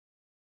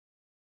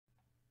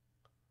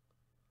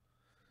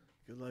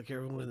Good luck,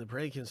 everyone, in the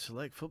break in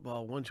Select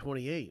Football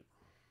 128.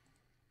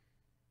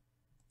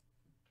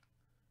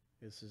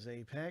 This is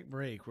a pack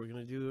break. We're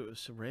going to do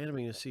some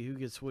randoming to see who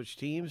gets which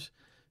teams.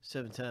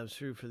 7 times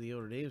through for the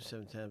owner names,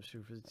 7 times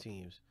through for the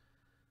teams.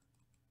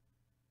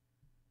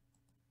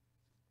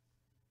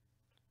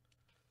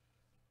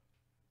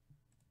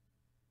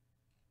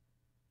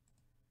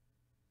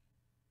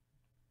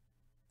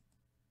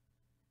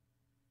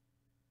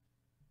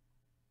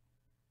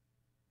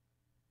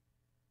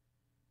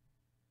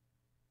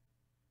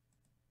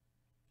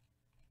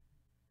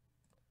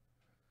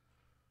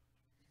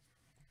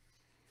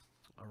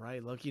 All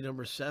right, lucky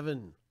number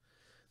 7.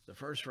 The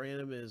first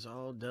random is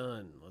all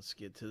done. Let's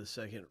get to the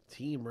second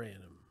team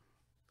random.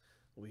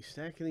 We'll be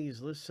stacking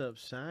these lists up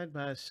side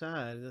by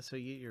side, and that's how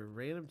you get your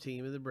random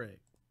team in the break.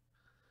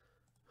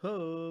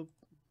 Hope.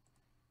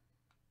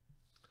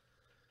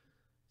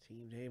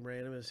 Team name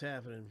random is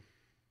happening.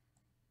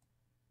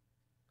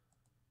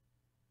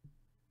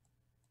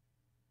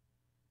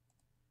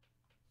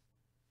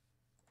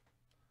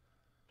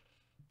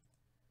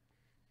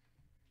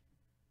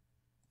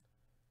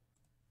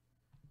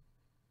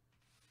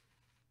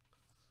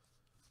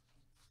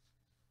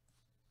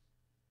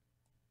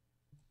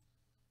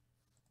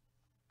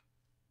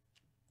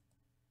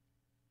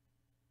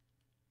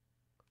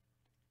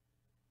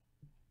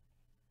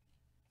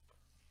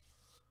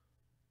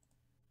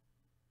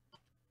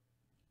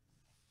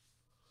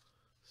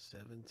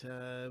 Seven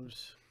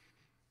times.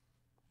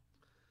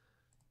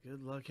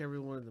 Good luck,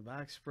 everyone, in the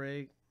box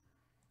break.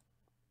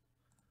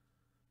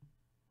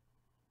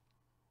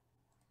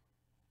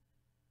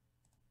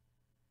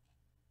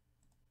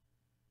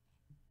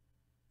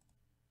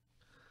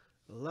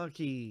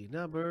 Lucky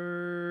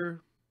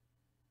number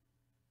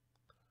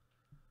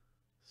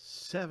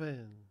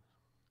 7.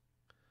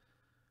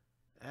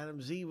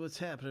 Adam Z, what's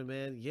happening,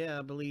 man? Yeah,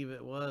 I believe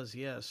it was.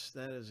 Yes,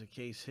 that is a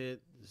case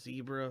hit.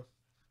 Zebra.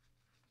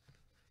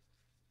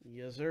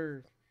 Yes,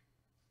 sir.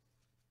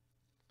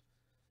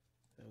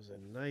 That was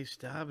a nice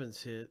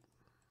Dobbins hit.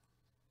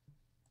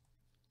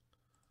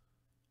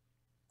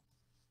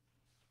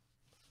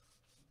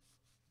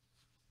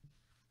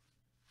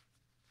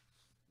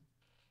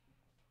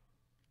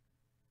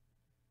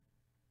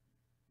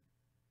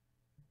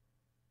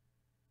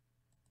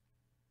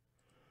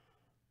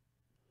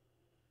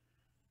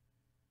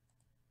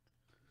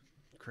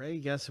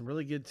 Craig got some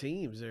really good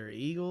teams there.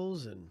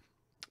 Eagles and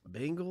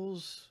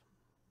Bengals.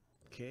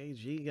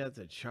 KG got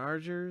the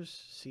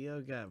Chargers.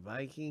 CO got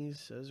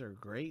Vikings. Those are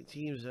great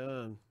teams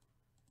on.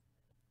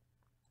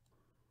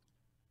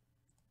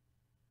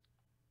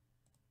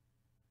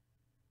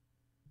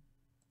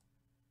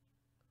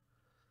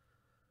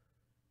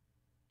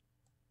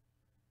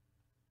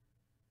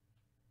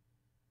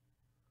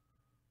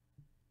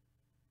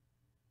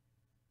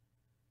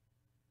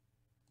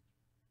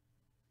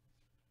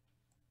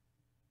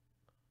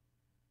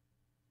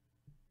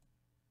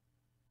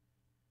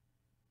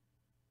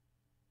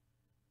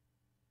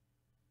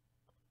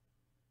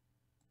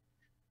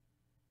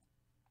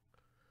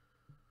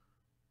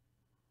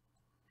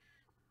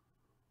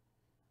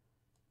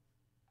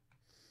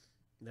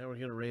 Now we're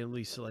going to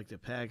randomly select a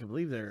pack. I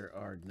believe there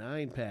are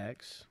 9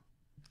 packs.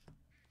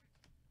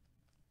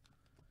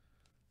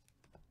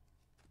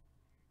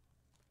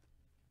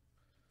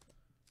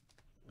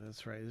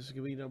 That's right. This is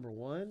going to be number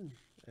 1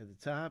 at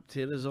the top.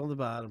 10 is on the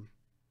bottom.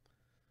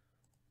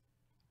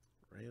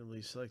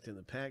 Randomly selecting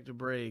the pack to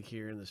break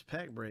here in this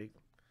pack break.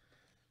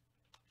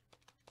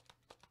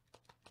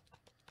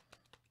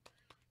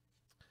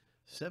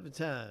 Seven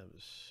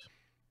times.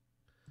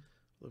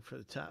 Look for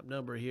the top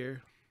number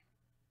here.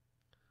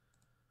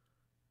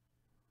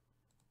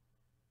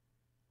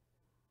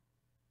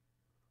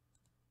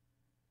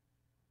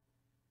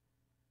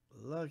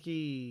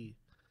 Lucky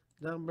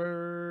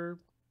number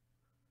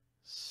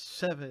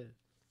 7.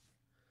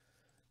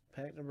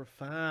 Pack number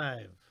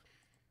 5.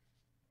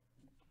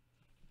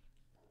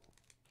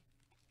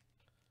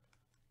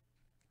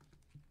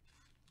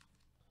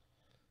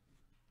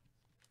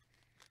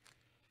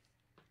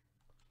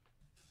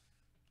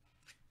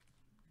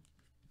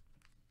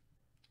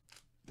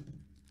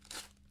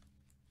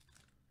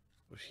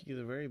 Wish you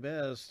the very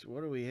best.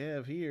 What do we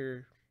have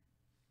here?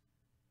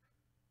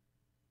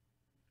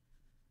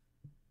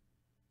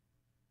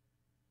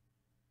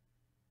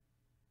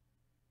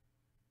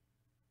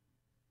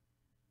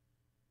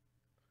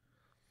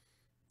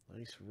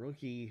 Nice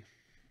rookie.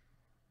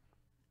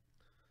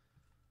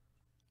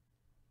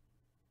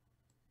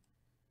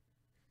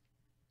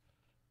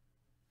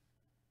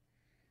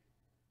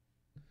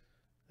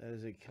 That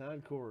is a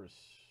concourse.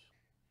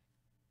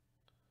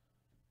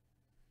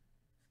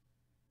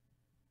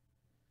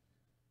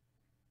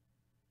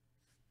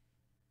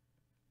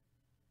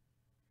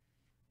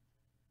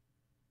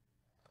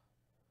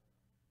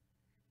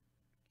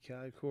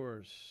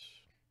 Concourse.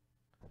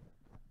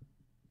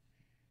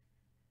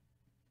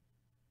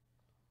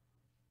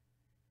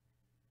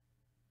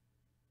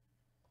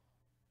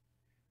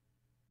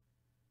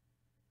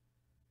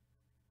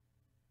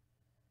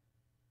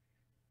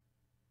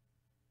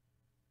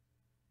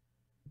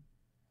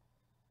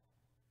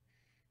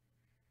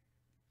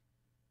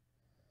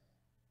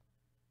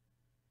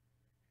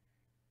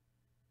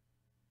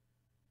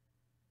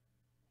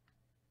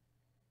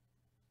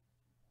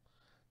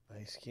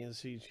 Nice Kansas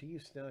City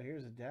Chiefs. Now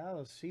here's a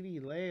Dallas CD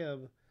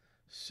Lamb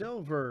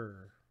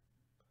silver.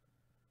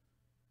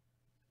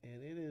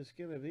 And it is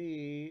going to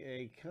be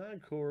a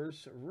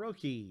concourse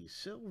rookie.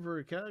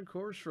 Silver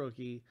concourse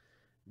rookie.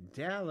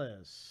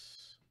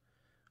 Dallas.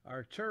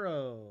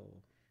 Arturo.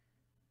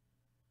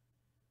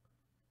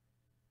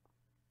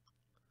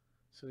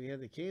 So we had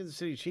the Kansas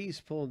City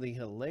Chiefs pulling the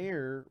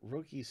Hilaire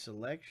rookie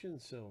selection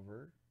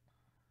silver.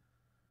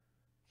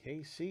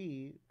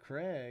 KC,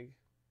 Craig.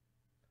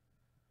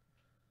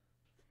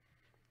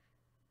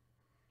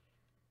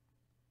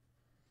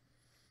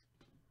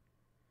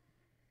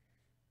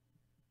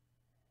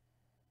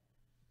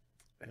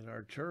 And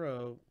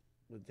Arturo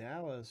with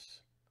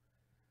Dallas.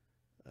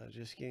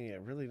 Just getting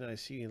a really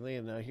nice CD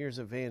Lamb. Now here's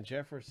a Van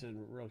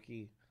Jefferson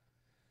rookie.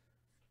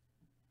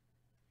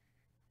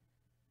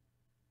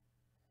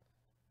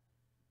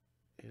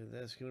 And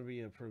that's going to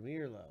be a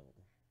premier level.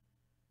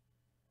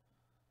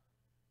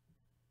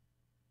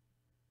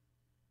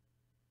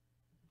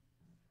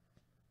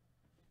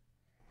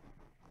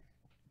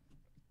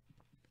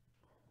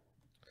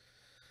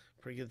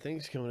 Pretty good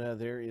things coming out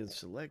there in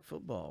select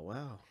football.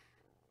 Wow.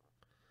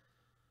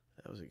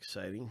 That was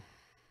exciting.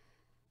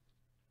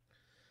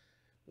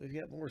 We've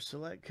got more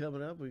select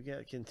coming up. We've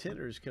got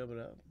contenders coming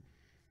up.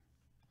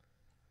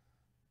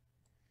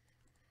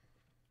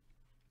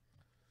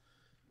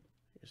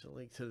 Here's a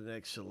link to the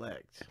next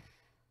select.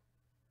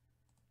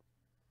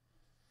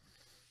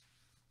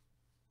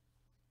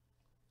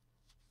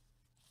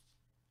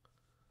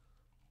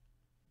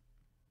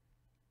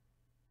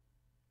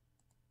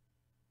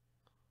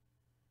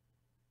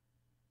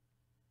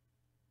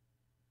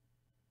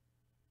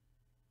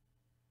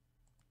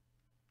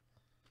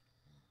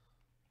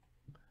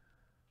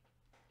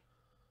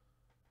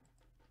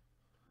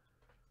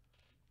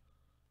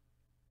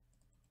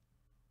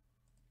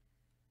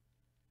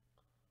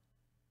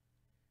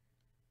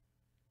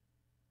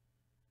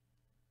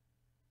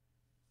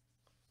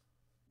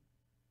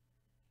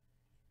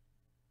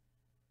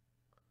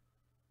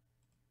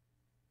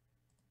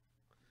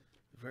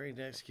 Very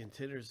next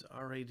contenders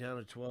already down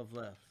to 12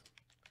 left.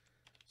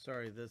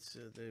 Sorry, that's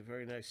the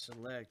very next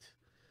select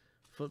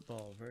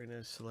football. Very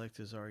next select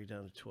is already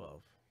down to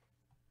 12.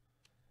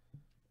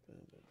 Boom,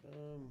 boom,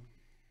 boom.